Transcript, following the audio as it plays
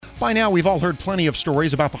By now, we've all heard plenty of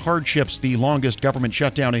stories about the hardships the longest government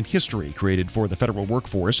shutdown in history created for the federal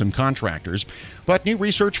workforce and contractors. But new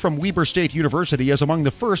research from Weber State University is among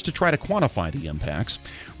the first to try to quantify the impacts.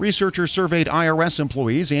 Researchers surveyed IRS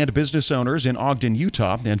employees and business owners in Ogden,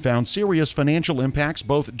 Utah, and found serious financial impacts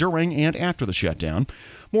both during and after the shutdown.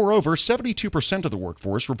 Moreover, 72% of the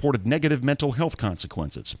workforce reported negative mental health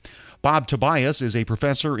consequences. Bob Tobias is a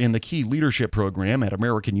professor in the Key Leadership Program at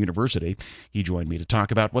American University. He joined me to talk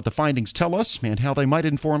about what the findings tell us and how they might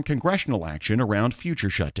inform congressional action around future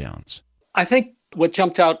shutdowns. I think what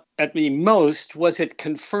jumped out at me most was it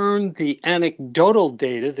confirmed the anecdotal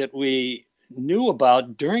data that we knew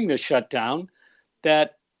about during the shutdown,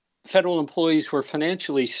 that federal employees were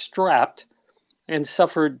financially strapped and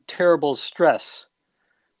suffered terrible stress.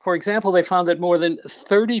 For example, they found that more than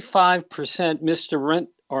 35% missed a rent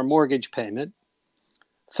or mortgage payment,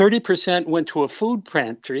 30% went to a food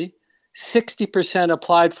pantry, 60%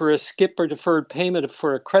 applied for a skip or deferred payment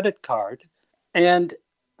for a credit card, and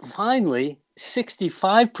finally,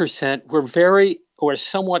 65% were very or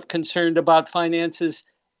somewhat concerned about finances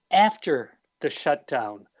after the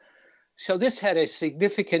shutdown. So this had a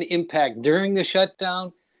significant impact during the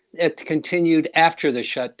shutdown. It continued after the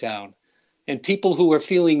shutdown. And people who are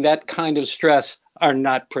feeling that kind of stress are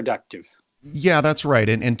not productive. Yeah, that's right.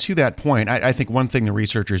 And to that point, I think one thing the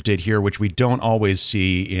researchers did here, which we don't always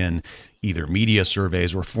see in either media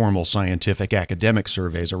surveys or formal scientific academic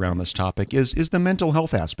surveys around this topic, is the mental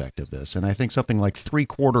health aspect of this. And I think something like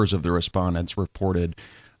 3/4 of the respondents reported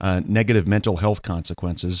negative mental health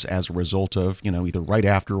consequences as a result of, either right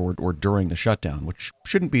after or during the shutdown, which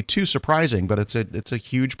shouldn't be too surprising, but it's a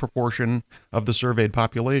huge proportion of the surveyed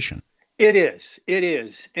population. It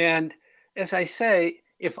is. And as I say,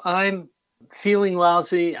 if I'm feeling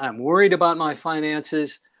lousy, I'm worried about my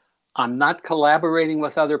finances, I'm not collaborating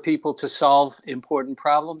with other people to solve important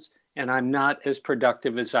problems, and I'm not as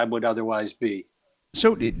productive as I would otherwise be.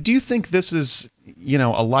 So do you think this is,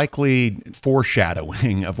 a likely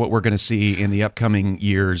foreshadowing of what we're going to see in the upcoming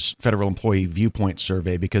year's Federal Employee Viewpoint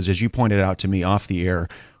Survey? Because as you pointed out to me off the air,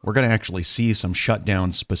 we're going to actually see some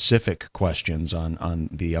shutdown-specific questions on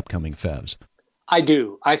the upcoming FEVs. I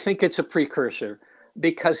do. I think it's a precursor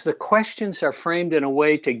because the questions are framed in a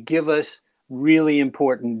way to give us really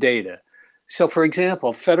important data. So, for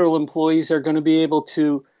example, federal employees are going to be able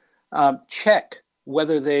to check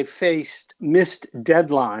whether they faced missed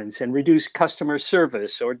deadlines and reduced customer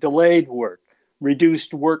service or delayed work,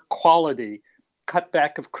 reduced work quality,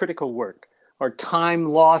 cutback of critical work, or time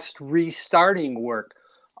lost restarting work.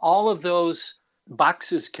 All of those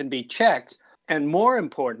boxes can be checked. And more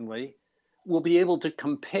importantly, we'll be able to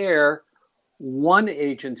compare one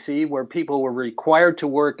agency where people were required to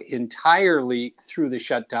work entirely through the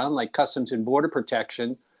shutdown, like Customs and Border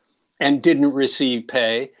Protection, and didn't receive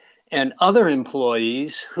pay, and other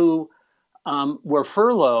employees who were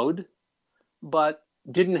furloughed but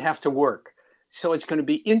didn't have to work. So it's going to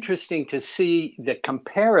be interesting to see the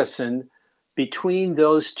comparison between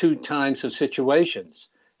those two types of situations.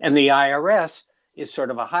 And the IRS is sort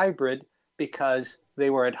of a hybrid because they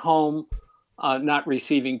were at home not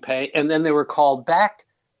receiving pay, and then they were called back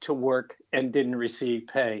to work and didn't receive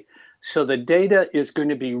pay. So the data is going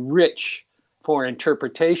to be rich for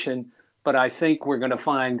interpretation, but I think we're going to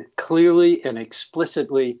find clearly and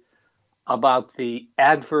explicitly about the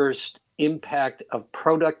adverse impact of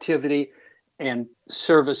productivity and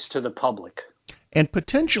service to the public. And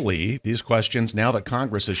potentially, these questions, now that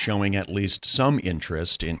Congress is showing at least some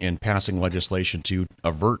interest in passing legislation to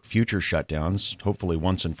avert future shutdowns, hopefully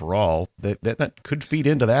once and for all, that could feed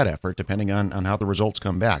into that effort, depending on how the results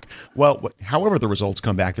come back. Well, however the results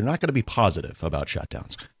come back, they're not going to be positive about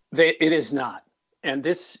shutdowns. It is not.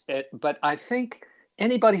 But I think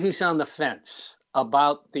anybody who's on the fence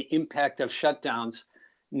about the impact of shutdowns,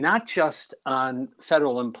 not just on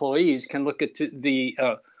federal employees, can look at the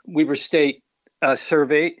Weber State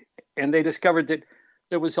survey, and they discovered that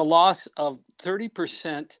there was a loss of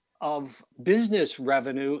 30% of business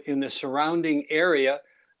revenue in the surrounding area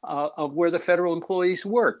of where the federal employees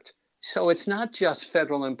worked. So it's not just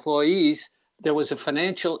federal employees. There was a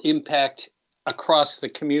financial impact across the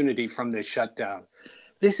community from this shutdown.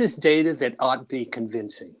 This is data that ought to be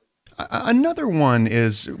convincing. Another one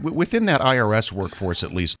is, within that IRS workforce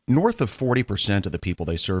at least, north of 40% of the people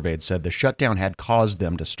they surveyed said the shutdown had caused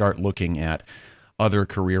them to start looking at other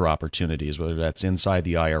career opportunities, whether that's inside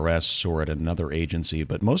the IRS or at another agency.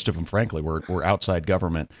 But most of them, frankly, were outside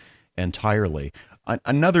government entirely.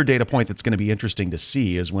 Another data point that's going to be interesting to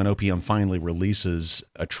see is when OPM finally releases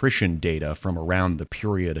attrition data from around the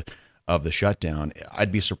period of the shutdown.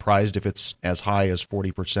 I'd be surprised if it's as high as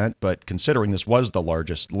 40%, but considering this was the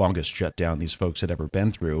longest shutdown these folks had ever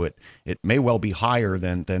been through, it may well be higher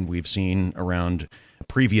than we've seen around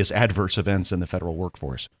previous adverse events in the federal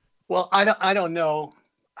workforce. Well, I don't know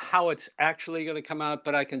how it's actually going to come out,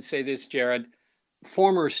 but I can say this, Jared.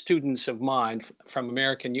 Former students of mine from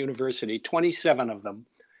American University, 27 of them,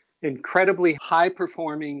 incredibly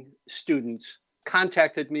high-performing students,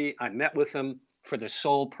 contacted me. I met with them for the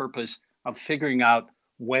sole purpose of figuring out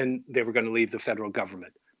when they were going to leave the federal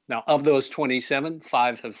government. Now, of those 27,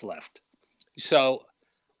 5 have left. So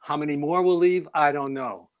how many more will leave? I don't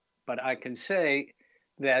know. But I can say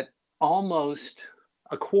that almost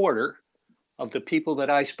a quarter of the people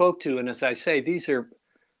that I spoke to, and as I say, these are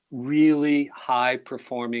really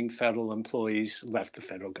high-performing federal employees, left the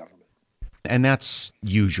federal government. And that's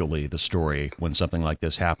usually the story when something like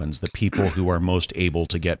this happens. The people who are most able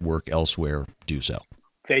to get work elsewhere do so.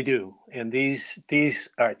 They do. And these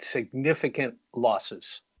are significant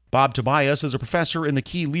losses. Bob Tobias is a professor in the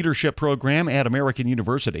Key Leadership Program at American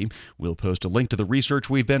University. We'll post a link to the research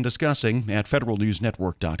we've been discussing at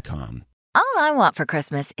federalnewsnetwork.com. All I want for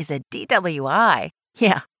Christmas is a DWI.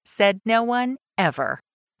 Yeah, said no one ever.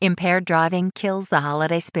 Impaired driving kills the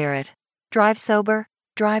holiday spirit. Drive sober,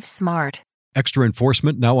 drive smart. Extra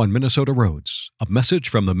enforcement now on Minnesota roads. A message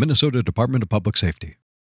from the Minnesota Department of Public Safety.